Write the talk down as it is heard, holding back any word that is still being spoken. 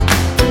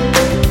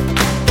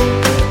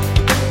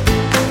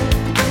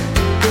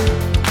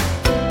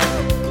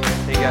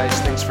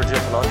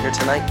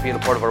tonight, being a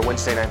part of our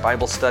Wednesday night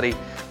Bible study.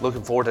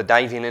 Looking forward to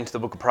diving into the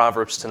book of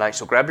Proverbs tonight.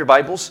 So grab your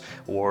Bibles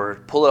or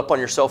pull it up on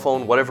your cell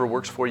phone, whatever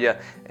works for you,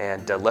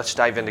 and let's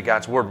dive into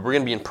God's Word. We're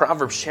going to be in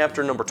Proverbs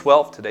chapter number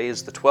 12. Today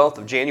is the 12th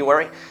of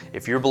January.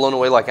 If you're blown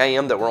away like I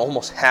am that we're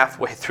almost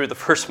halfway through the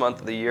first month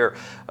of the year,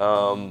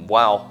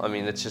 wow, I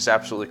mean, it's just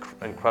absolutely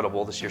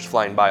incredible. This year's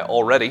flying by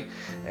already,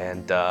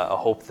 and I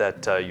hope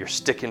that you're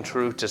sticking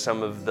true to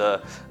some of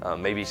the,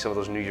 maybe some of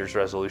those New Year's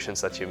resolutions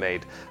that you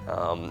made.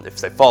 If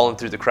they've fallen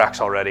through the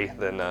cracks already,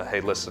 then hey,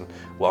 listen,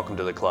 welcome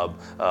to the club.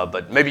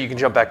 But maybe you can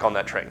jump back on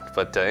that train.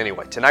 But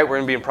anyway, tonight we're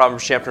going to be in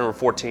Proverbs chapter number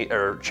 14,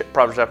 or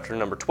Proverbs chapter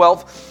number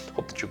 12.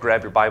 Hope that you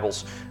grab your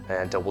Bibles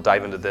and we'll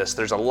dive into this.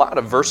 There's a lot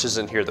of verses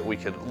in here that we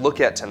could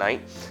look at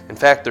tonight. In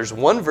fact, there's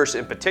one verse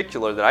in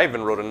particular that I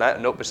even wrote a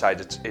note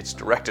beside. It's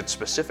directed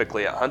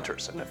specifically at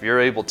hunters. And if you're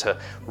able to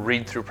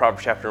read through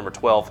Proverbs chapter number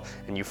 12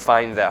 and you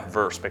find that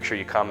verse, make sure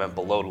you comment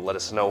below to let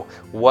us know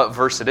what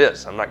verse it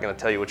is. I'm not going to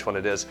tell you which one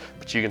it is,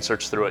 but you can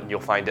search through it and you'll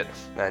find it.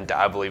 And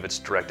I believe it's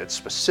directed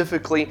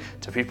specifically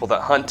to people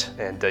that hunt,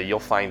 and you'll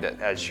find it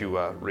as you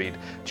read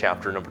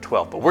chapter number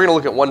 12. But we're going to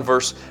look at one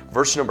verse,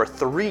 verse number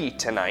 3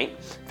 tonight.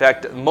 In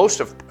fact, most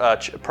of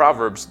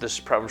Proverbs, this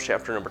Proverbs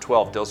chapter number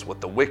 12 deals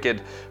with the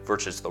wicked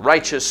versus the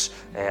righteous,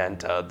 and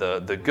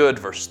the good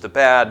versus the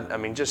bad. I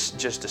mean, just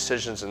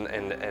decisions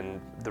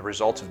and the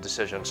results of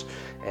decisions.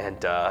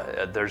 And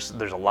there's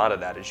a lot of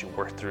that as you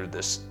work through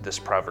this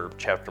Proverbs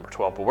chapter number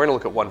 12. But we're going to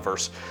look at one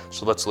verse,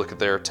 so let's look at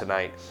there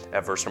tonight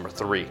at verse number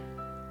 3.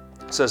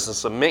 It says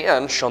this: "A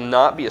man shall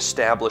not be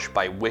established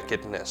by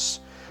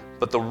wickedness,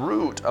 but the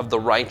root of the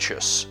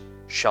righteous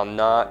shall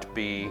not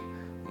be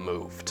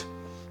moved."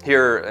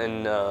 Here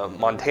in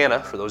Montana,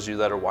 for those of you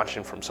that are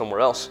watching from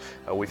somewhere else,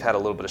 we've had a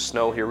little bit of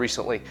snow here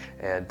recently,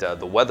 and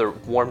the weather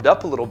warmed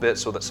up a little bit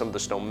so that some of the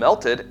snow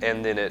melted,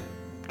 and then it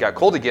got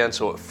cold again,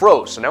 so it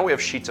froze. So now we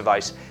have sheets of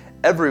ice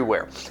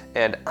everywhere,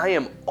 and I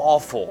am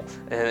awful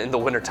in the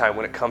wintertime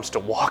when it comes to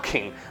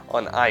walking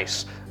on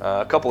ice.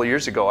 A couple of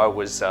years ago, it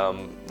was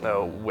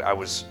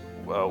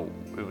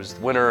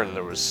winter and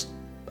there was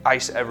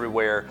ice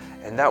everywhere,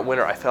 and that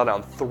winter I fell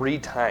down 3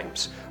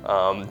 times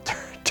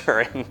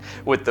during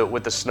with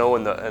the snow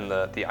and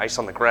the ice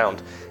on the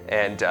ground.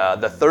 And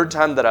the third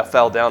time that I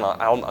fell down,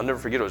 I'll never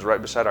forget, it was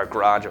right beside our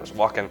garage. I was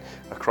walking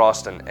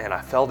across and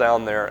I fell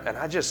down there, and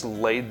I just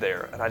laid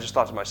there, and I just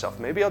thought to myself,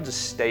 maybe I'll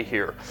just stay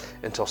here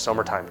until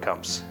summertime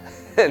comes.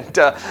 And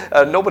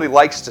nobody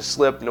likes to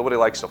slip, nobody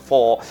likes to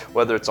fall,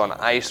 whether it's on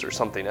ice or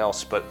something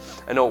else. But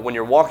I know when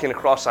you're walking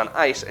across on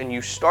ice and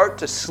you start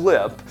to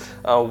slip,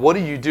 what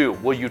do?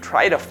 Well, you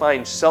try to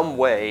find some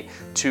way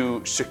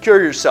to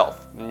secure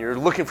yourself. And you're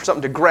looking for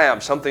something to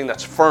grab, something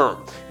that's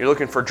firm. You're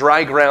looking for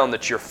dry ground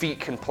that your feet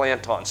can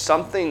plant on,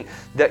 something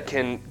that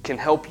can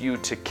help you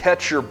to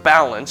catch your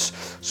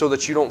balance so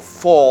that you don't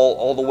fall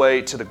all the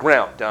way to the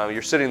ground.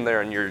 You're sitting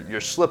there and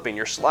you're slipping,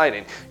 you're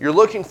sliding. You're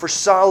looking for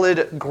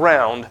solid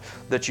ground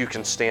that you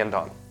can stand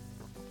on.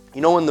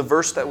 You know, in the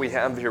verse that we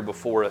have here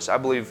before us, I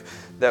believe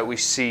that we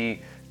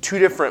see 2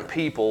 different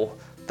people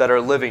that are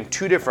living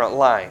 2 different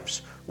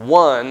lives.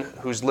 One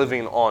who's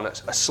living on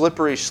a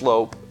slippery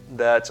slope,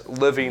 that's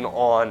living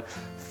on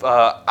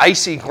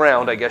icy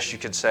ground, I guess you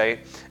could say,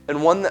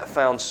 and one that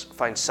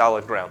finds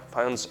solid ground,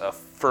 finds a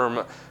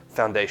firm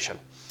foundation.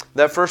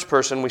 That first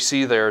person we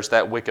see there is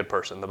that wicked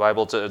person. The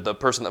Bible, the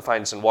person that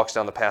finds and walks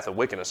down the path of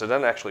wickedness. It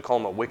doesn't actually call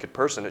him a wicked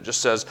person. It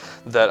just says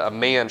that a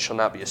man shall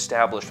not be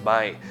established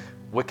by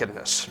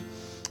wickedness.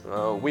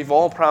 We've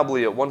all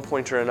probably at one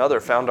point or another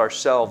found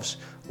ourselves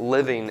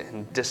living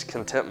in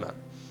discontentment.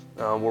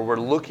 Where we're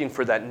looking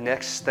for that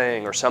next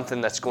thing, or something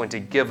that's going to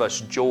give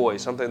us joy,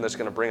 something that's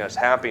going to bring us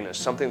happiness,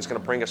 something that's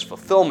going to bring us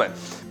fulfillment.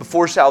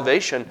 Before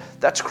salvation,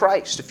 that's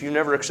Christ. If you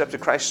never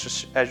accepted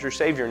Christ as your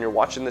Savior and you're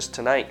watching this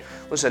tonight,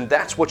 listen,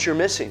 that's what you're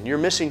missing. You're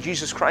missing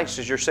Jesus Christ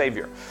as your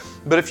Savior.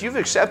 But if you've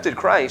accepted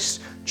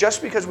Christ,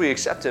 just because we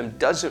accept Him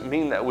doesn't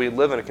mean that we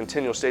live in a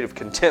continual state of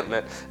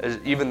contentment,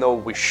 even though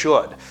we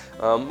should.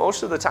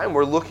 Most of the time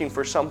we're looking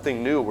for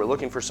something new. We're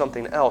looking for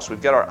something else.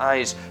 We've got our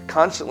eyes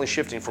constantly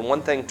shifting from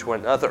one thing to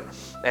another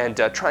and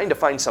trying to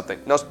find something.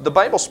 Now, the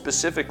Bible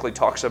specifically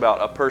talks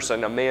about a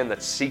person, a man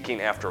that's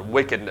seeking after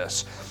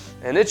wickedness.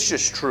 And it's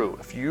just true.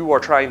 If you are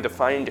trying to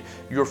find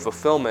your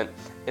fulfillment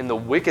in the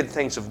wicked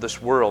things of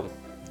this world,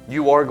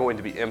 you are going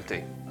to be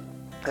empty.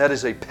 That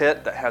is a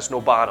pit that has no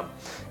bottom.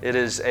 It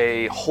is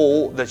a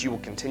hole that you will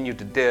continue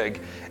to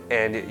dig,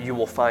 and you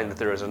will find that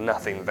there is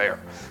nothing there.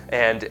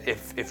 And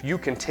if you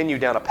continue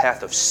down a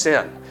path of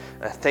sin,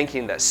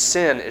 thinking that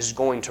sin is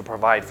going to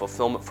provide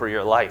fulfillment for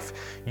your life,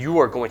 you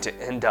are going to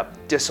end up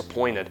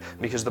disappointed,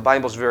 because the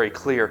Bible is very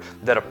clear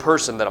that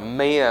a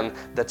man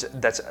that's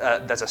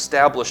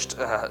established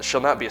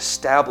shall not be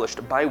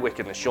established by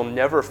wickedness. You'll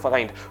never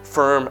find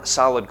firm,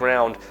 solid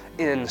ground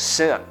in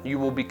sin. You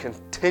will be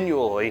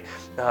continually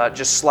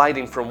just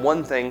sliding from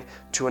one thing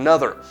to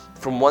another.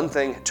 from one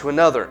thing to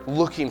another,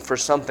 looking for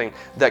something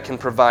that can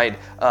provide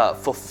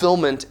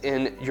fulfillment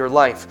in your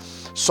life.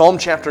 Psalm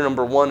chapter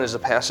number 1 is a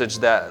passage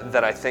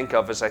that I think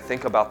of as I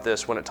think about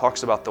this, when it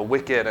talks about the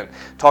wicked and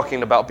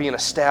talking about being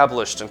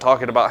established and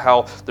talking about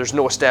how there's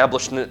no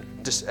establishment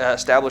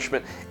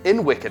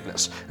in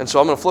wickedness. And so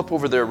I'm going to flip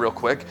over there real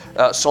quick.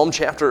 Psalm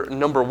chapter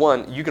number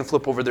 1, you can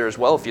flip over there as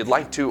well if you'd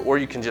like to, or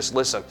you can just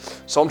listen.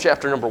 Psalm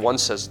chapter number 1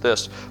 says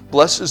this: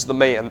 "Blessed is the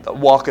man that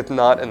walketh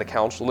not in the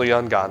counsel of the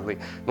ungodly,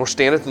 nor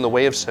standeth in the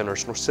way of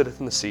sinners, nor sitteth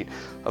in the seat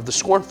of the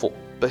scornful.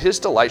 But his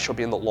delight shall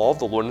be in the law of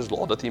the Lord, and his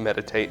law doth he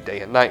meditate day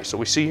and night." So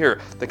we see here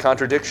the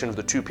contradiction of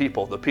the two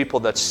people. The people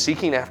that's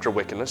seeking after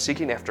wickedness,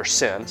 seeking after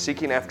sin,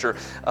 seeking after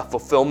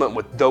fulfillment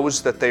with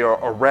those that they are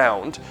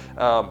around.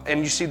 And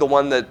you see the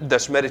one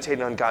that's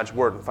meditating on God's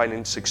word and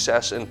finding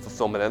success and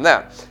fulfillment in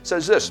that. It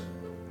says this: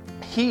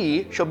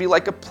 "He shall be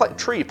like a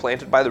tree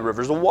planted by the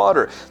rivers of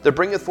water, that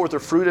bringeth forth her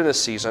fruit in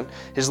his season.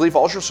 His leaf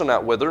also shall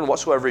not wither, and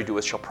whatsoever he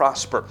doeth shall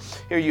prosper."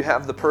 Here you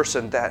have the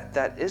person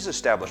that is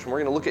established, and we're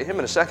going to look at him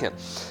in a second.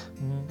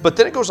 But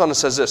then it goes on and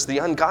says this: "The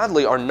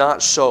ungodly are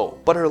not so,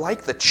 but are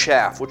like the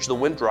chaff which the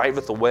wind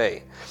driveth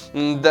away."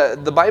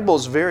 The Bible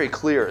is very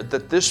clear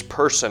that this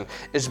person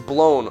is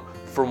blown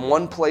from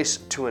one place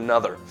to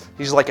another.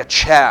 He's like a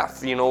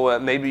chaff.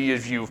 Maybe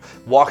if you've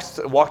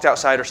walked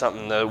outside or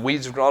something, the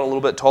weeds have grown a little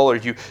bit taller,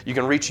 you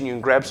can reach and you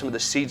can grab some of the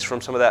seeds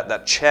from some of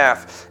that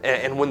chaff,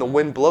 and when the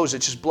wind blows, it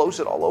just blows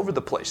it all over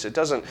the place. It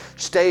doesn't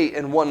stay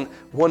in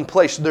one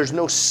place. There's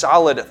no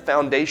solid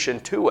foundation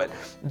to it.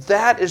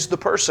 That's the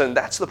person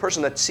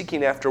that's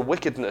seeking after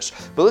wickedness.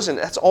 But listen,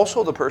 that's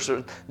also the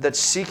person that's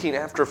seeking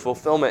after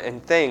fulfillment in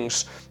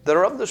things that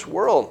are of this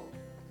world,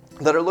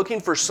 that are looking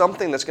for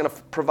something that's going to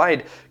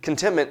provide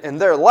contentment in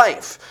their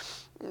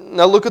life.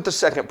 Now look at the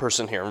second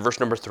person here in verse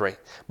number 3.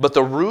 "But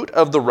the root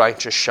of the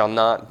righteous shall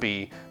not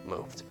be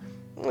moved."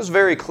 It was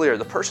very clear.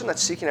 The person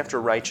that's seeking after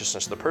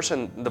righteousness, the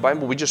person, the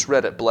Bible, we just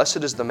read it: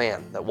 "Blessed is the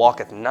man that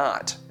walketh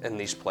not in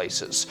these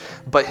places,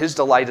 but his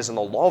delight is in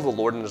the law of the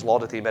Lord, and his law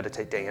doth he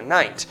meditate day and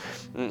night.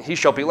 He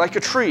shall be like a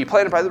tree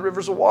planted by the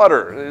rivers of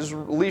water. His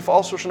leaf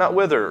also shall not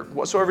wither.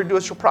 Whatsoever he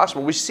doeth shall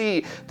prosper." We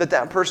see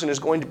that person is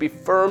going to be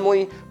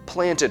firmly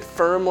planted,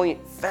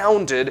 firmly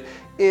founded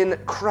in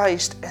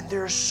Christ, and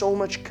there is so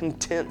much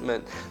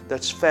contentment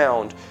that's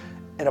found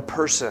in a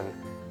person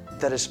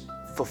that is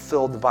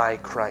fulfilled by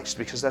Christ,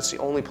 because that's the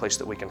only place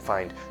that we can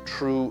find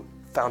true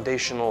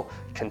foundational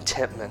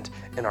contentment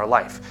in our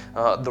life.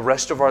 The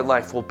rest of our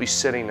life will be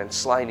sitting and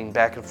sliding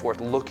back and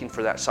forth looking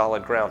for that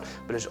solid ground,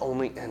 but it's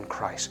only in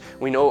Christ.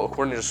 We know,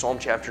 according to Psalm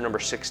chapter number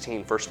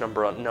 16, verse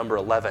number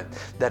 11,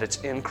 that it's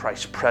in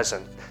Christ's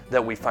presence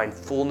that we find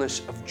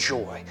fullness of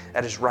joy.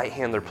 At his right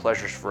hand there are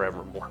pleasures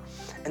forevermore.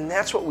 And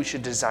that's what we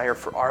should desire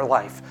for our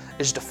life,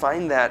 is to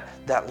find that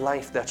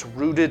life that's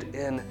rooted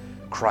in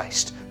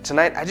Christ.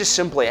 Tonight, I just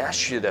simply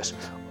ask you this: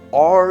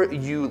 are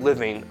you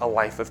living a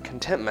life of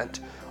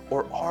contentment,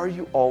 or are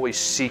you always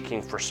seeking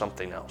for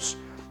something else?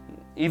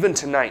 Even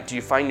tonight, do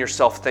you find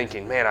yourself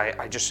thinking, man,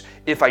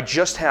 if I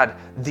just had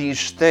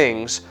these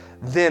things,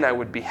 then I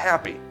would be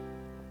happy?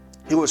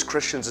 As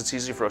Christians, it's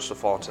easy for us to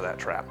fall into that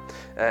trap.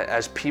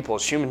 As people,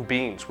 as human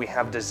beings, we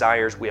have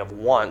desires, we have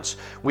wants,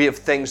 we have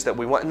things that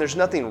we want, and there's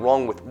nothing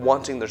wrong with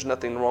wanting, there's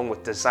nothing wrong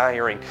with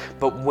desiring,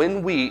 but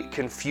when we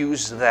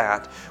confuse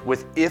that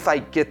with, if I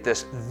get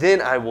this,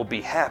 then I will be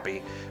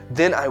happy,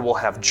 then I will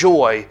have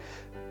joy,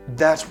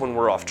 that's when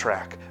we're off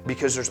track,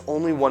 because there's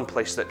only one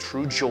place that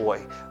true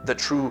joy, that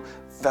true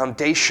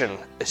foundation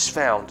is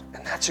found,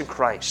 and that's in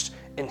Christ,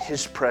 in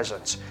his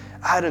presence.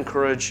 I'd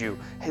encourage you,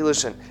 hey,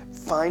 listen,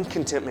 find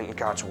contentment in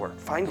God's word.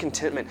 Find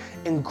contentment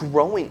in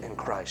growing in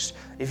Christ.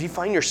 If you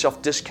find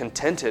yourself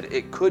discontented,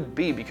 it could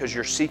be because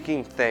you're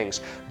seeking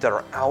things that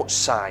are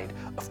outside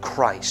of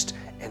Christ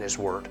and his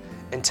word.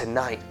 And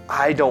tonight,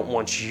 I don't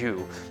want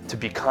you to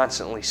be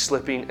constantly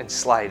slipping and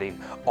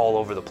sliding all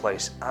over the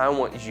place. I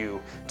want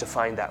you to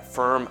find that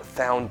firm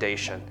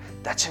foundation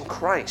that's in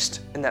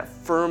Christ, and that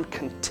firm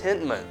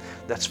contentment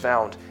that's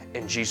found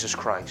in Jesus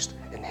Christ,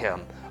 in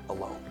him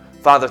alone.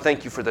 Father,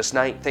 thank you for this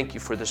night. Thank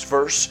you for this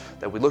verse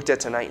that we looked at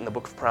tonight in the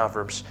book of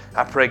Proverbs.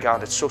 I pray,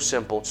 God, it's so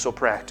simple, it's so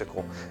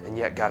practical, and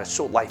yet, God, it's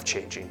so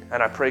life-changing.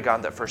 And I pray,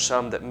 God, that for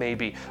some that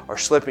maybe are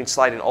slipping,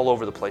 sliding all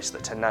over the place,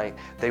 that tonight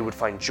they would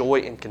find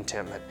joy and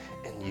contentment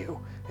in you.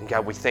 And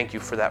God, we thank you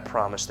for that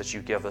promise that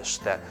you give us,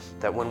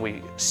 that when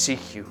we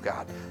seek you,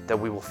 God, that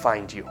we will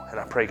find you. And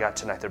I pray, God,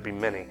 tonight there'd be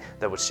many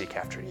that would seek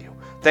after you.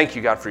 Thank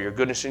you, God, for your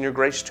goodness and your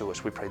grace to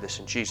us. We pray this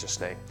in Jesus'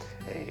 name.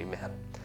 Amen.